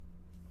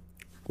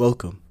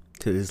Welcome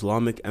to the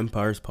Islamic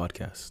Empire's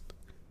podcast.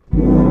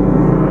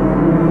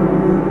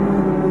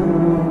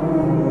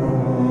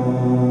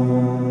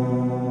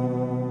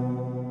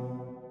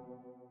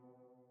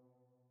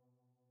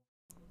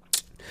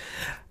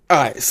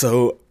 Alright,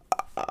 so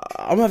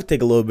I'm gonna have to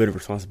take a little bit of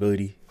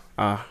responsibility.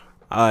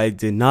 I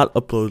did not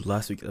upload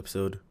last week's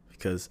episode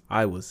because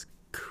I was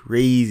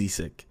crazy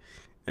sick,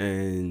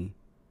 and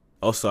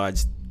also I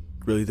just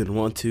really didn't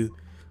want to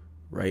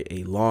write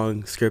a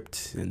long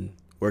script and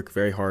work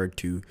very hard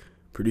to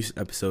produce an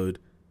episode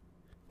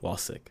while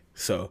sick.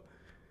 So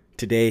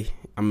today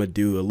I'm gonna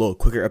do a little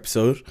quicker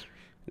episode,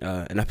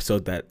 an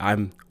episode that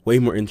I'm way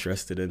more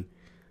interested in,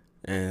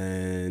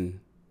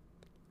 and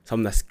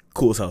something that's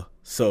cool as hell.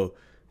 So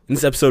in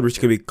this episode, we're just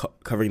gonna be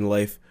covering the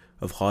life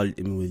of Khalid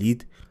ibn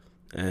Walid,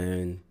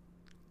 and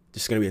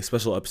just gonna be a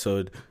special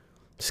episode,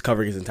 just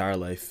covering his entire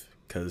life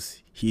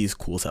because he's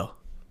cool as hell.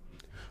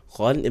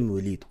 Khalid ibn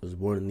Walid was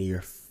born in the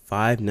year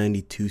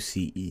 592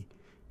 CE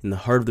in the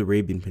heart of the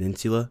Arabian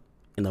Peninsula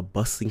in the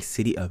bustling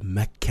city of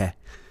Mecca.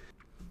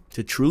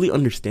 To truly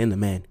understand the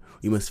man,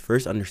 we must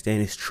first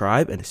understand his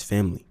tribe and his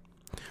family.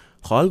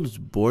 Khalid was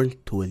born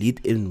to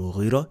Walid ibn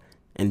al-Mughira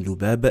and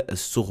Lubaba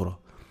al-Sughra,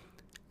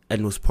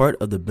 and was part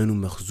of the Banu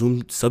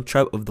Makhzum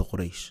subtribe of the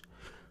Quraysh.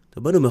 The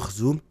Banu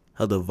Makhzum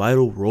held a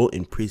vital role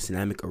in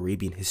pre-Islamic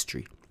Arabian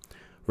history.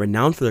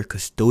 Renowned for their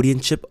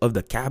custodianship of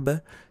the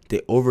Kaaba,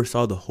 they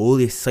oversaw the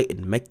holiest site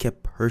in Mecca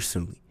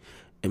personally,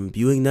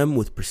 imbuing them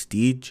with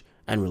prestige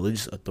and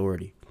religious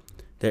authority.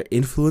 Their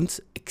influence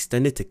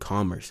extended to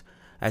commerce,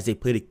 as they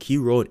played a key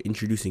role in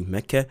introducing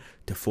Mecca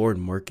to foreign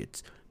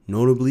markets,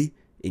 notably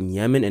in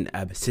Yemen and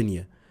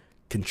Abyssinia,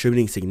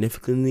 contributing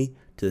significantly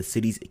to the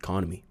city's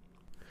economy.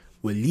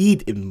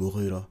 Walid ibn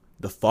Mughira,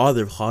 the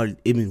father of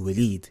Khalid ibn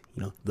Walid,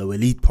 the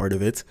Walid part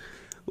of it,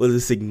 was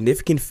a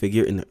significant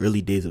figure in the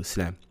early days of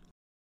Islam.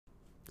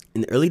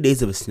 In the early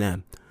days of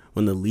Islam,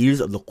 when the leaders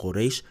of the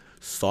Quraysh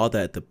saw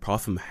that the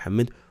Prophet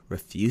Muhammad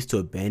refused to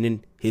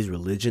abandon his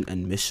religion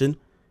and mission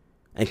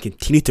and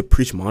continued to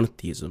preach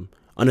monotheism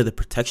under the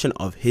protection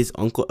of his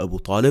uncle Abu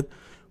Talib,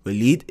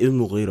 Walid ibn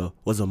Mughira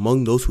was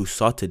among those who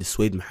sought to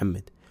dissuade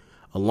Muhammad,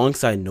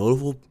 alongside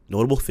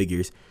notable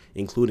figures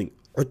including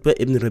Utbah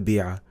ibn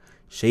Rabi'ah,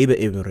 Shayba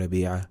ibn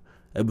Rabi'ah,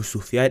 Abu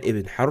Sufyan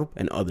ibn Harb,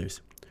 and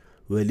others.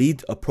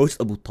 Walid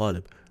approached Abu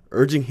Talib,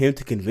 urging him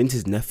to convince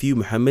his nephew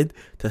Muhammad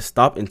to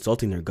stop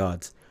insulting their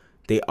gods.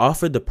 They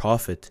offered the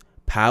Prophet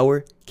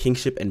power,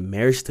 kingship, and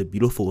marriage to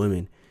beautiful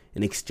women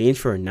in exchange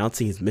for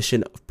renouncing his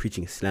mission of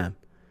preaching Islam.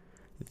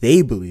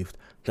 They believed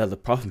that the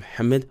Prophet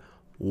Muhammad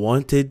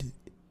wanted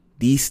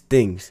these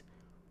things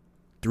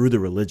through the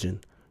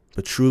religion,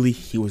 but truly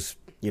he was,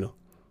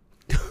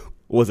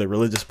 was a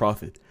religious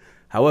prophet.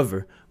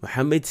 However,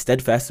 Muhammad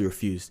steadfastly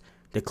refused,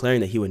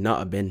 declaring that he would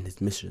not abandon his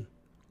mission.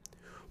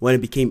 When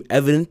it became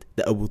evident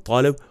that Abu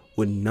Talib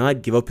would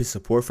not give up his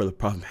support for the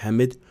Prophet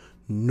Muhammad,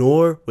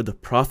 nor would the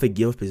Prophet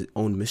give up his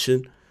own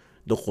mission,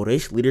 the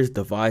Quraysh leaders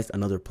devised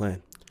another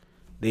plan.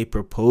 They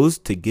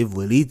proposed to give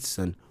Walid's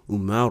son,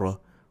 Umara,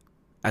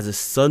 as a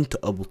son to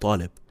Abu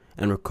Talib,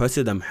 and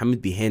requested that Muhammad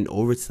be handed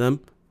over to them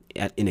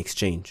in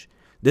exchange.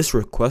 This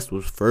request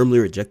was firmly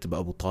rejected by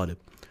Abu Talib,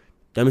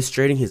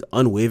 demonstrating his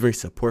unwavering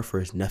support for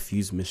his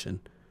nephew's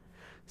mission.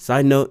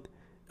 Side note,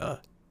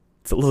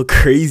 it's a little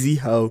crazy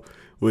how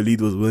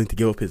Walid was willing to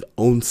give up his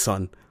own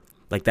son.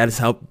 Like, that is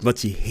how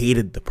much he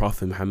hated the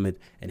Prophet Muhammad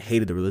and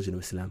hated the religion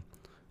of Islam.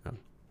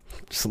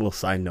 Just a little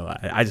side note,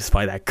 I just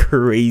find that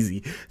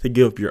crazy to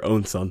give up your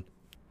own son.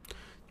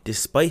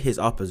 Despite his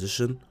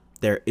opposition,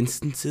 there are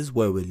instances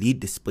where Walid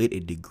displayed a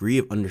degree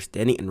of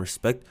understanding and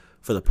respect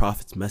for the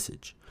Prophet's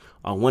message.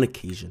 On one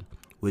occasion,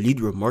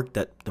 Walid remarked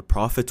that the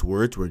Prophet's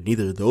words were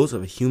neither those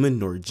of a human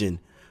nor a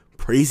jinn,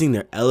 praising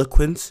their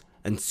eloquence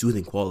and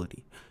soothing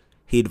quality.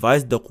 He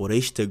advised the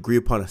Quraysh to agree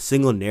upon a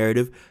single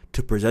narrative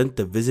to present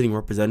the visiting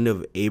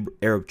representative of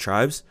Arab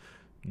tribes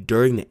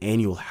during the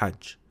annual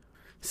Hajj.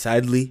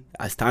 Sadly,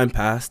 as time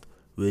passed,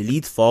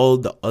 Walid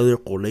followed the other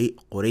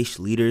Quraysh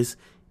leaders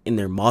in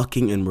their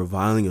mocking and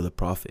reviling of the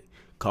Prophet,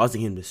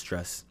 causing him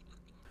distress.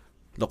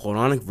 The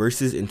Quranic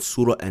verses in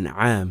Surah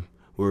An'am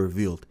were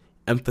revealed,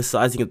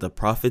 emphasizing that the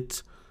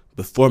prophets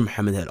before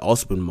Muhammad had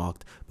also been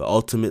mocked, but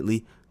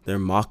ultimately their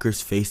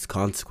mockers faced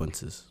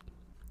consequences.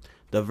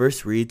 The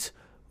verse reads,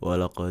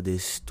 وَلَقَدِ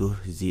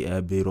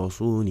اسْتُهْزِئَ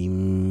بِرَسُولٍ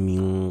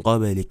مِّن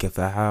قَبْلِكَ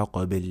فَحَاقَ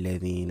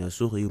بِالَّذِينَ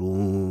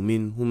سُخِرُوا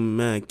مِنْهُمْ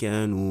مَا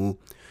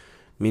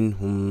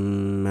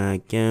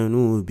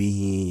كَانُوا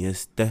بِهِ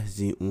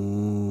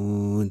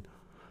يَسْتَهْزِئُونَ.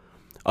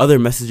 Other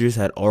messengers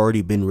had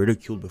already been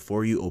ridiculed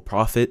before you, O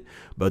Prophet,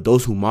 but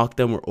those who mocked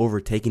them were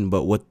overtaken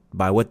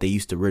by what they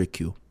used to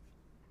ridicule.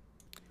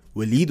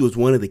 Walid was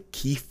one of the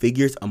key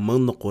figures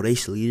among the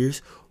Quraysh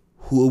leaders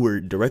who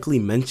were directly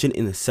mentioned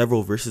in the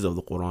several verses of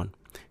the Quran.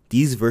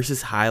 These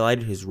verses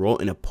highlighted his role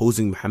in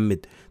opposing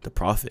Muhammad, the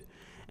Prophet,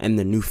 and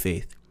the new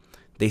faith.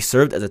 They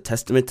served as a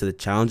testament to the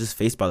challenges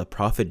faced by the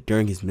Prophet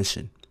during his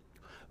mission.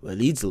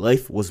 Walid's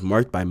life was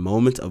marked by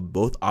moments of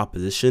both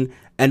opposition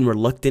and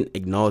reluctant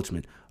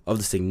acknowledgement of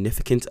the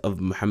significance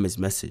of Muhammad's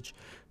message.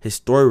 His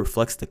story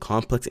reflects the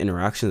complex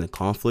interactions and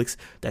conflicts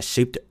that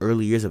shaped the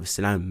early years of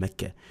Islam in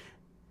Mecca,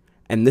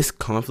 and this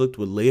conflict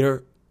would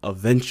later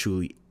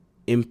eventually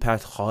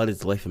impact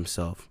Khalid's life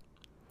himself.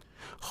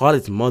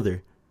 Khalid's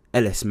mother,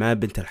 al-Asma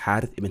bint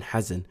al-Harith ibn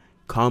Hazan,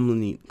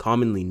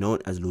 commonly known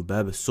as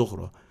Lubab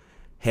al-Sughra,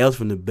 hailed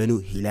from the Banu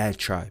Hilal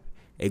tribe,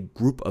 a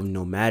group of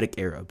nomadic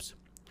Arabs.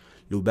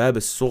 Lubab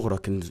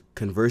al-Sughra's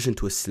conversion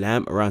to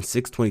Islam around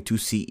 622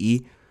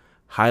 CE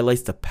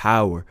highlights the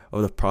power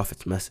of the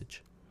Prophet's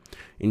message.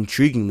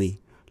 Intriguingly,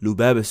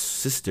 Lubab's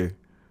sister,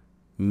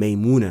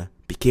 Maymuna,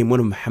 became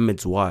one of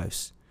Muhammad's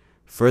wives,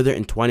 further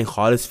entwining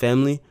Khalid's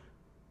family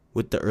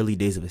with the early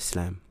days of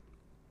Islam.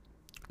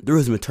 Through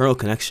his maternal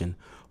connection,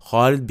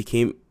 Khalid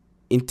became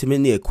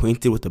intimately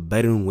acquainted with the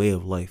Bedouin way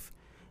of life,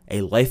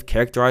 a life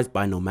characterized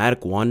by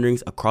nomadic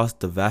wanderings across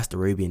the vast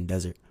Arabian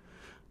desert.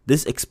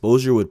 This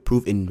exposure would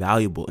prove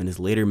invaluable in his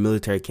later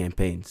military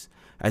campaigns,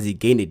 as he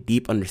gained a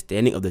deep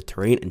understanding of the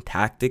terrain and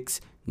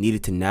tactics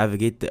needed to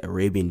navigate the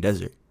Arabian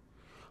desert.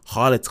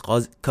 Khalid's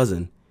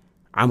cousin,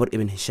 Amr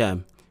ibn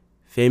Hisham,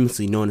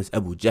 famously known as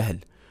Abu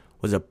Jahl,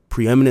 was a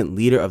preeminent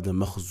leader of the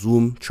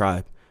Makhzum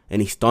tribe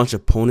and a staunch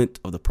opponent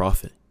of the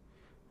Prophet.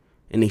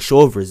 In a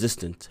show of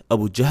resistance,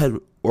 Abu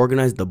Jahl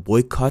organized the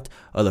boycott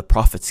of the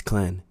Prophet's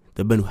clan,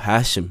 the Banu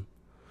Hashim,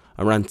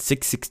 around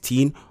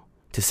 616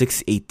 to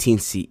 618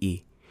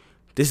 CE.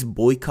 This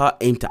boycott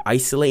aimed to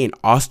isolate and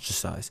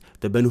ostracize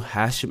the Banu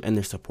Hashim and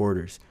their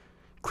supporters,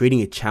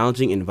 creating a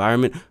challenging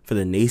environment for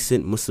the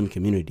nascent Muslim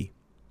community.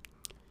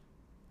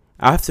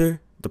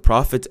 After the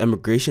Prophet's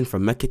emigration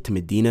from Mecca to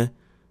Medina,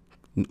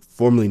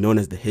 formerly known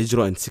as the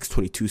Hijrah in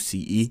 622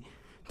 CE,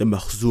 the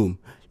Makhzum,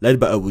 led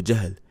by Abu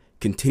Jahl,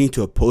 continued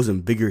to oppose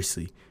him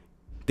vigorously.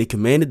 They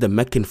commanded the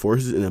Meccan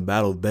forces in the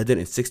Battle of Badr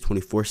in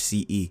 624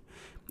 CE,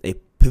 a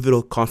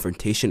pivotal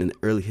confrontation in the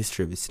early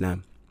history of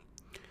Islam.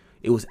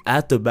 It was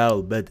at the Battle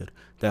of Badr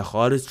that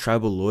Khalid's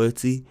tribal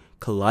loyalty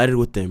collided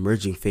with the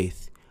emerging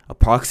faith.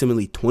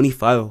 Approximately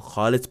 25 of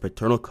Khalid's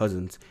paternal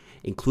cousins,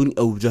 including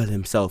Abu Jahl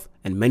himself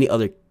and many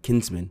other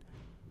kinsmen,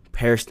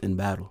 perished in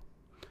battle.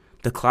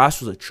 The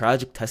clash was a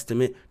tragic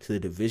testament to the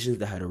divisions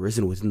that had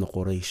arisen within the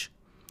Quraysh.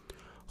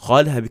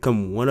 Khalid had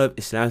become one of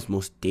Islam's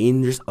most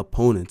dangerous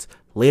opponents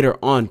later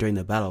on during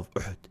the Battle of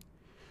Uhud.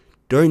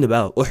 During the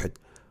Battle of Uhud,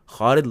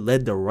 Khalid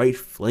led the right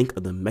flank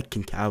of the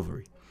Meccan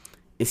cavalry.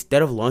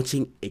 Instead of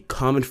launching a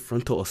common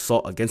frontal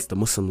assault against the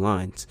Muslim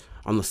lines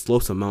on the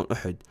slopes of Mount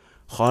Uhud,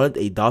 Khalid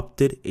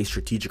adopted a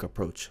strategic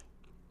approach.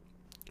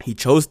 He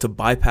chose to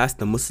bypass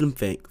the Muslim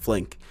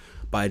flank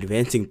by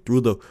advancing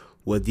through the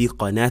Wadi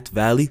Qanat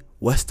Valley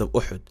west of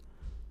Uhud.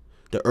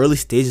 The early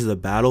stages of the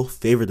battle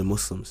favored the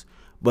Muslims,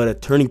 but a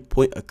turning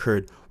point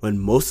occurred when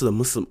most of the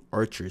Muslim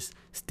archers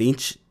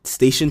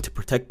stationed to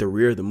protect the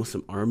rear of the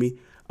Muslim army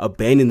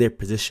abandoned their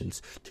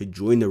positions to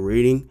join the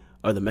raiding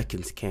of the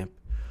Meccans' camp.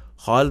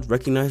 Khalid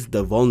recognized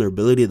the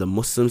vulnerability of the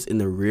Muslims in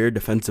the rear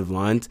defensive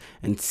lines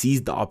and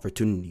seized the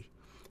opportunity.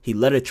 He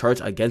led a charge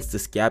against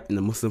this gap in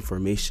the Muslim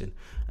formation,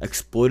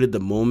 exploited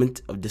the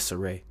moment of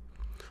disarray.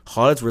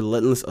 Khalid's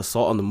relentless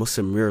assault on the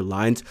Muslim rear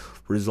lines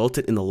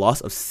resulted in the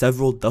loss of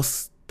several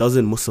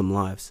dozen Muslim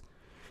lives.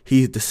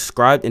 He is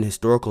described in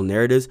historical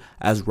narratives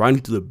as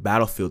riding through the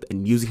battlefield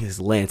and using his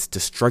lance to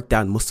strike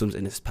down Muslims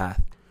in his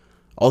path.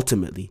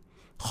 Ultimately,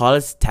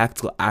 Khalid's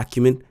tactical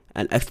acumen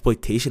and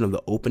exploitation of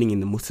the opening in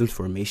the Muslims'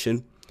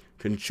 formation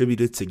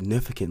contributed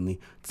significantly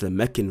to the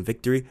Meccan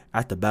victory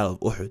at the Battle of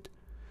Uhud.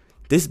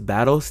 This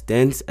battle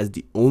stands as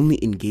the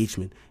only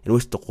engagement in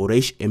which the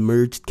Quraysh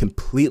emerged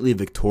completely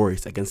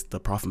victorious against the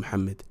Prophet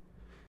Muhammad.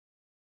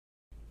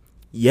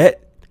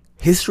 Yet,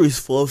 history is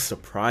full of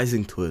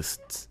surprising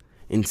twists.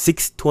 In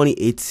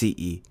 628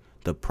 CE,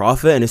 the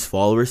Prophet and his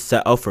followers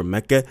set out for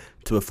Mecca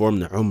to perform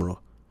the Umrah.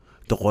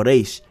 The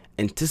Quraysh,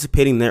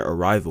 anticipating their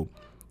arrival,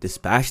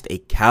 dispatched a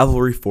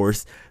cavalry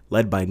force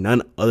led by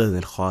none other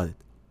than Khalid.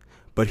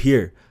 But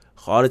here,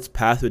 Khalid's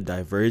path would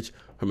diverge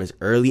from his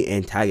early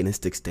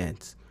antagonistic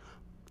stance.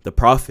 The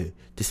Prophet,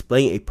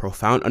 displaying a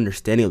profound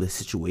understanding of the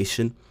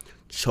situation,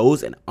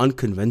 chose an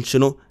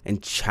unconventional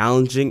and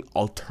challenging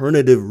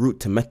alternative route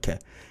to Mecca,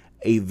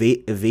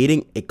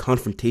 evading a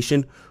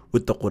confrontation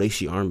with the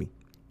Qurayshi army.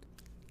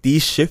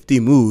 These shifty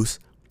moves,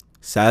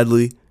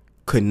 sadly,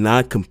 could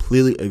not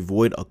completely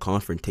avoid a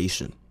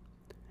confrontation.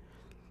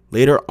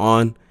 Later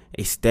on,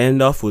 a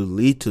standoff would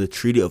lead to the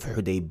Treaty of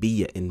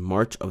Hudaybiyah in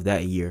March of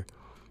that year,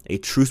 a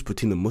truce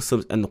between the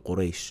Muslims and the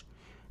Quraysh.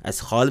 As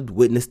Khalid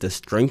witnessed the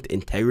strength,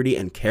 integrity,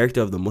 and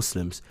character of the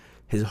Muslims,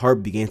 his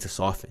heart began to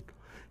soften.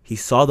 He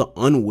saw the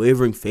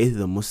unwavering faith of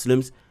the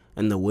Muslims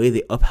and the way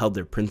they upheld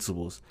their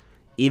principles,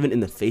 even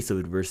in the face of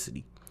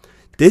adversity.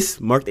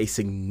 This marked a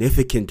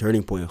significant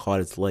turning point in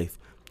Khalid's life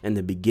and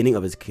the beginning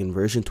of his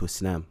conversion to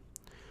Islam.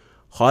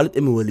 Khalid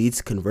ibn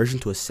Walid's conversion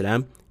to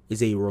Islam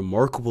is a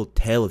remarkable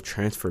tale of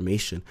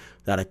transformation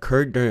that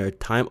occurred during a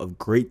time of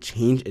great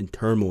change and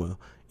turmoil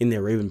in the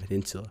Arabian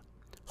Peninsula.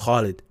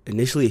 Khalid,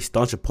 initially a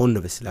staunch opponent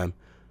of Islam,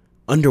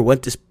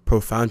 underwent this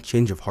profound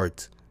change of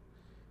heart.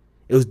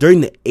 It was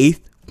during the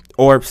 8th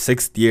or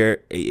 6th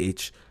year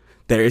AH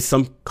There is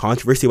some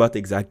controversy about the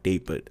exact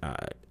date, but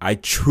I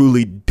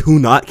truly do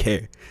not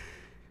care.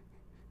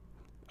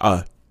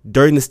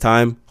 During this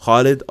time,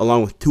 Khalid,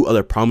 along with two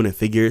other prominent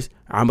figures,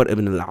 Amr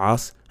ibn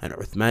al-As and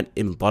Uthman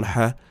ibn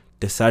Talha,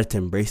 decided to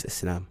embrace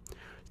Islam.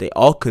 They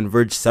all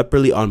converged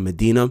separately on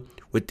Medina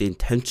with the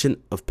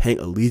intention of paying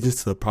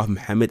allegiance to the Prophet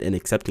Muhammad and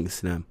accepting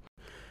Islam.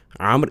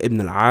 Amr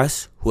ibn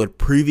al-As, who had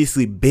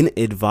previously been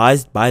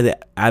advised by the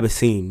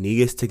Abyssinian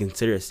Negus to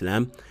consider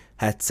Islam,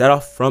 had set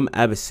off from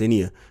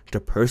Abyssinia to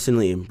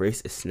personally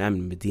embrace Islam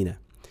in Medina.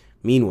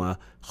 Meanwhile,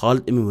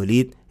 Khalid ibn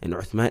Walid and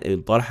Uthman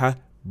ibn Talha,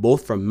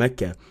 both from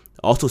Mecca,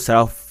 also set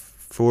off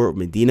for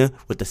Medina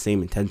with the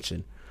same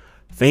intention.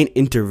 Fate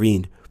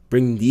intervened,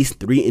 bringing these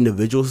three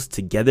individuals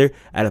together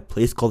at a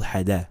place called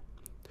Hada.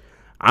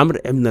 Amr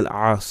ibn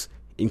al-As,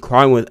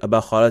 inquiring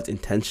about Khalid's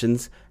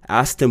intentions,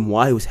 asked him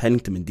why he was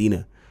heading to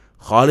Medina.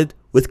 Khalid,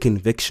 with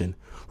conviction,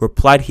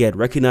 replied he had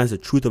recognized the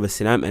truth of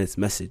Islam and its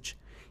message.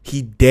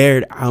 He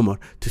dared Amr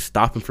to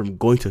stop him from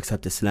going to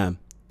accept Islam.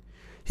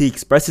 He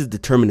expressed his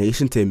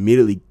determination to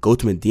immediately go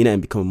to Medina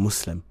and become a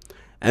Muslim,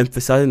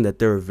 emphasizing that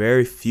there were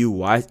very few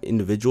wise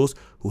individuals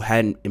who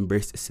hadn't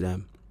embraced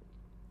Islam.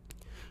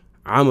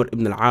 Amr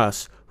ibn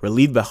al-As,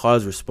 relieved by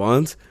Khalid's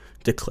response,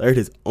 declared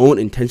his own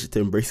intention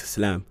to embrace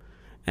Islam.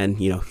 And,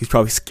 he's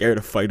probably scared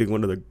of fighting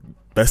one of the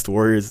best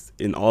warriors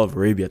in all of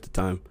Arabia at the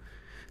time.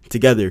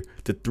 Together,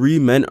 the three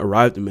men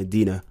arrived in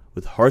Medina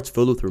with hearts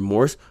filled with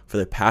remorse for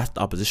their past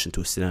opposition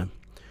to Islam.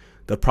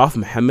 The Prophet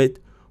Muhammad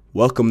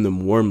welcomed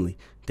them warmly,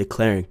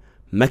 declaring,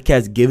 "Mecca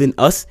has given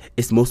us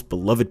its most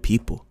beloved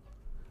people."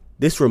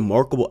 This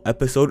remarkable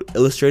episode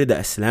illustrated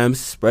that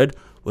Islam's spread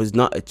was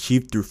not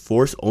achieved through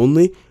force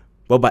only,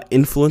 but by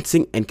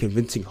influencing and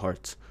convincing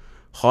hearts.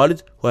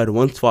 Khalid, who had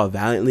once fought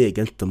valiantly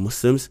against the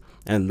Muslims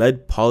and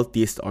led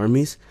polytheist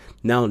armies,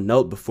 now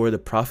knelt before the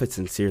Prophet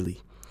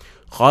sincerely.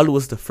 Khalid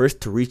was the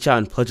first to reach out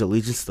and pledge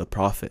allegiance to the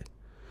Prophet.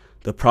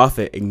 The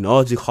Prophet,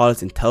 acknowledging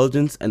Khalid's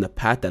intelligence and the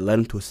path that led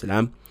him to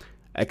Islam,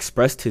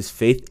 expressed his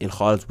faith in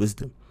Khalid's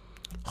wisdom.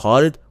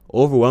 Khalid,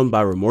 overwhelmed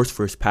by remorse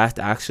for his past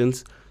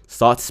actions,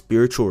 sought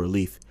spiritual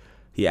relief.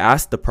 He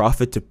asked the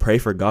Prophet to pray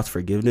for God's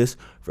forgiveness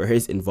for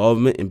his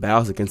involvement in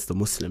battles against the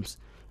Muslims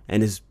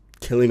and his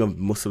killing of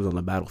Muslims on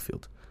the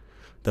battlefield.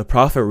 The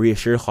Prophet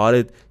reassured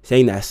Khalid,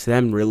 saying that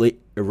Islam really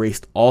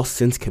erased all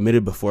sins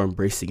committed before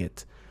embracing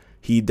it.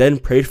 He then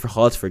prayed for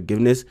Khalid's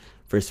forgiveness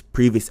for his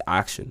previous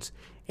actions,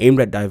 aimed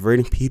at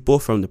diverting people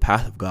from the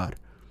path of God.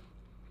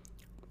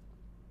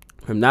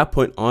 From that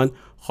point on,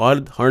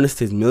 Khalid harnessed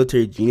his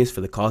military genius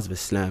for the cause of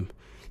Islam.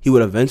 He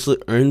would eventually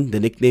earn the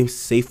nickname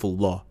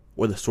Sayfullah,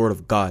 or the Sword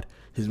of God,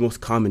 his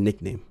most common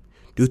nickname,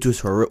 due to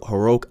his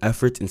heroic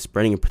efforts in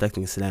spreading and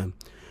protecting Islam.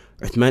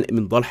 Uthman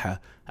ibn Talha,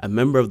 a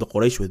member of the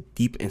Quraysh with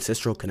deep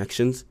ancestral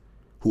connections,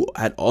 who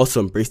had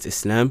also embraced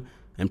Islam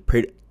and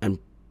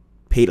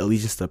paid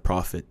allegiance to the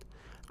Prophet.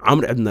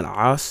 Amr ibn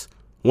al-As,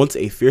 once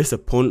a fierce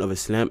opponent of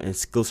Islam and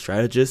skilled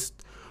strategist,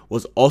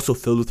 was also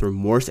filled with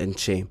remorse and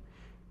shame.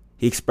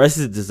 He expressed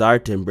his desire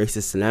to embrace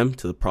Islam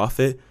to the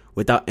Prophet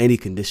without any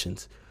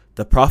conditions.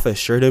 The Prophet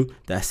assured him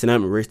that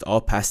Islam erased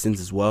all past sins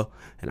as well,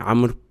 and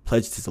Amr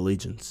pledged his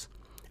allegiance.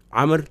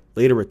 Amr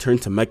later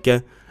returned to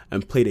Mecca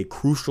and played a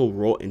crucial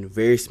role in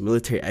various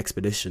military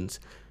expeditions,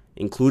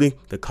 including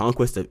the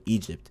conquest of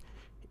Egypt,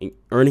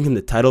 earning him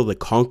the title of the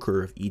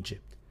Conqueror of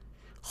Egypt.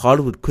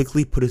 Khalid would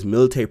quickly put his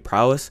military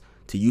prowess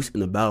to use in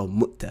the Battle of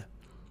Mu'tah.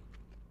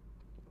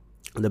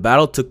 The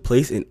battle took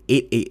place in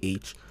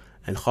 888,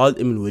 and Khalid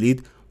ibn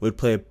Walid would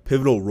play a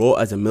pivotal role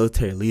as a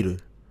military leader.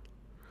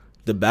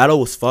 The battle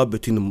was fought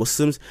between the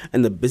Muslims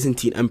and the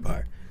Byzantine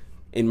Empire.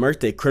 It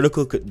marked a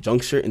critical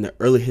juncture in the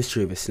early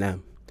history of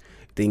Islam.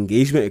 The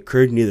engagement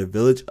occurred near the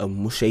village of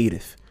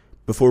Mushayrif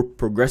before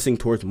progressing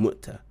towards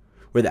Mu'tah,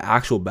 where the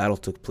actual battle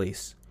took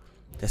place.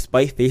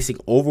 Despite facing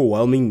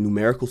overwhelming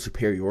numerical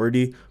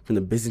superiority from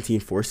the Byzantine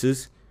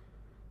forces,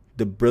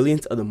 the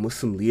brilliance of the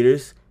Muslim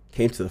leaders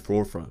came to the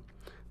forefront.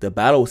 The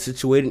battle was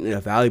situated in a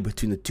valley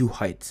between the two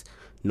heights,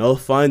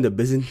 nullifying the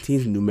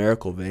Byzantines'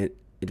 numerical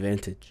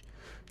advantage.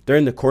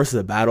 During the course of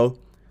the battle,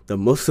 the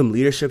Muslim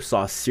leadership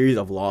saw a series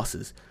of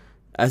losses,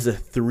 as the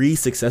three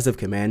successive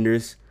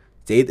commanders,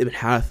 Zayd ibn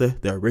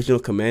Haritha, the original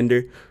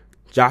commander,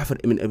 Ja'far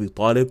ibn Abi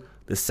Talib,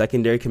 the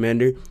secondary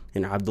commander,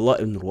 and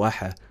Abdullah ibn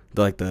Rawaha,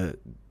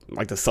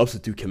 the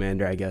substitute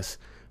commander, I guess,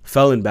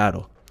 fell in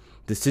battle.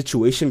 The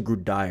situation grew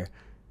dire,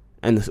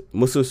 and the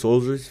Muslim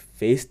soldiers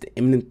faced the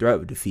imminent threat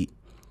of defeat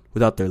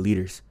without their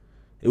leaders.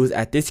 It was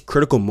at this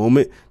critical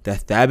moment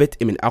that Thabit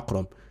ibn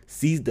Aqram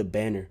seized the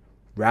banner,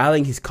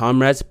 rallying his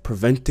comrades,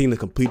 preventing the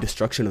complete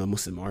destruction of the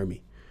Muslim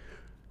army.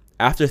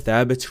 After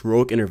Thabit's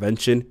heroic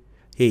intervention,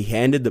 he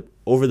handed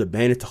over the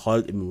banner to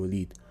Khalid ibn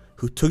Walid,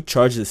 who took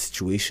charge of the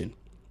situation.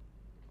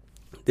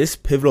 This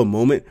pivotal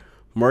moment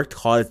marked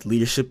Khalid's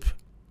leadership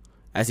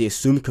as he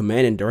assumed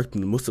command and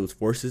directing the Muslim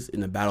forces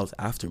in the battle's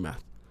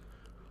aftermath.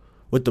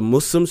 With the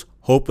Muslims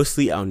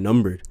hopelessly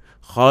outnumbered,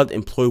 Khalid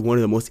employed one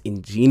of the most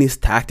ingenious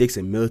tactics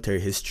in military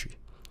history.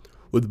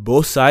 With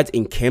both sides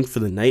encamped for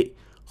the night,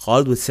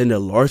 Khalid would send a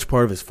large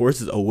part of his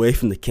forces away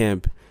from the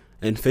camp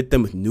and fit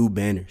them with new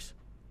banners.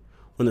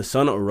 When the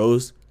sun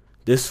arose,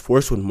 this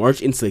force would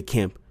march into the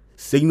camp,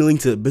 signaling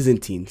to the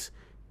Byzantines.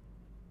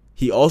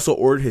 He also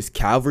ordered his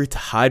cavalry to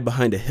hide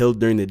behind a hill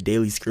during the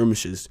daily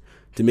skirmishes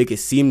to make it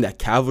seem that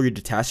cavalry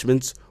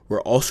detachments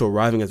were also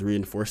arriving as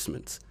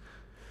reinforcements.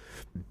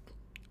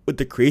 With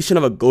the creation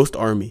of a ghost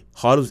army,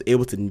 Khalid was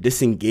able to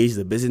disengage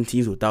the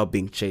Byzantines without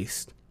being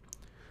chased.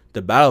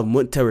 The Battle of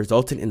Mu'tah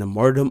resulted in the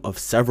martyrdom of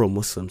several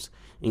Muslims,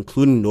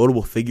 including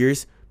notable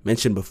figures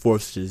mentioned before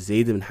such as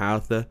Zayd ibn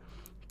Haritha,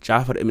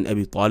 Ja'far ibn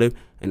Abi Talib,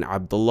 and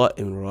Abdullah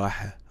ibn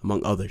Rawaha,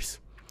 among others.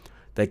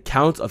 The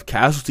accounts of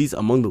casualties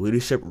among the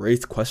leadership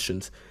raised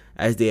questions,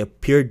 as they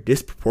appeared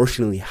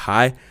disproportionately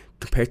high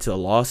compared to the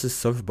losses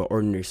suffered by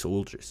ordinary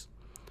soldiers.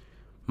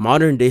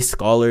 Modern-day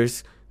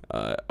scholars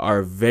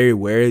are very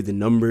wary of the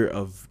number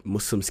of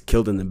Muslims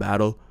killed in the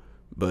battle,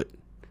 but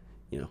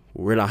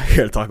we're not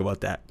here to talk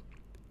about that.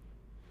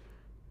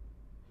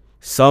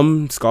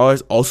 Some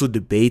scholars also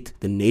debate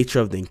the nature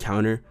of the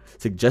encounter,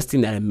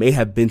 suggesting that it may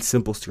have been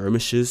simple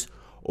skirmishes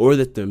or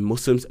that the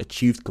Muslims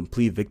achieved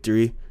complete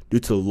victory due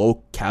to the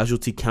low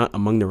casualty count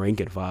among the rank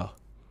and file.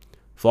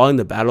 Following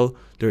the battle,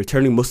 the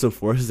returning Muslim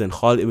forces and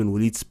Khalid ibn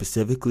Walid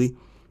specifically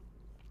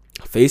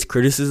faced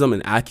criticism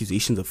and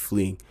accusations of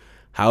fleeing.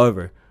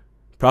 However,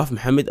 Prophet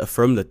Muhammad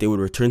affirmed that they would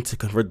return to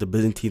convert the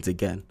Byzantines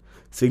again,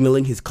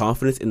 signaling his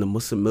confidence in the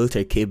Muslim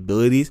military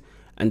capabilities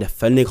and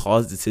defending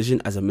Khalid's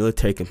decision as a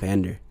military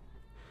commander.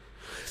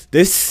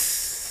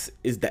 This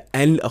is the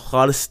end of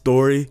Khalid's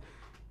story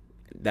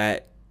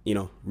that,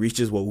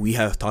 reaches what we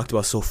have talked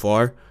about so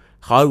far.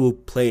 Khalid will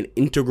play an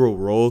integral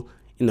role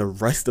in the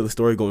rest of the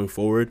story going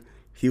forward.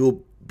 He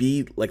will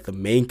be like the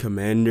main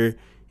commander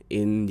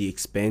in the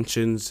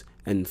expansions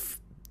and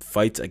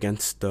fights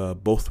against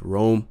both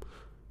Rome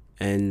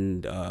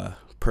and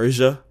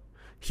Persia.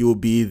 He will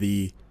be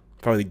the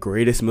probably the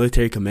greatest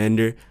military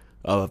commander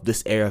of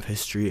this era of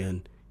history,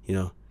 and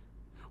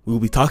we will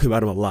be talking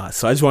about him a lot.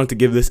 So I just wanted to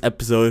give this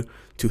episode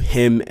to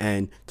him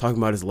and talking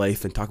about his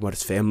life and talking about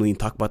his family and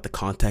talk about the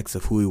context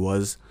of who he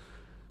was.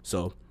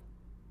 So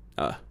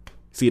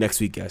see you next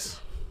week, guys.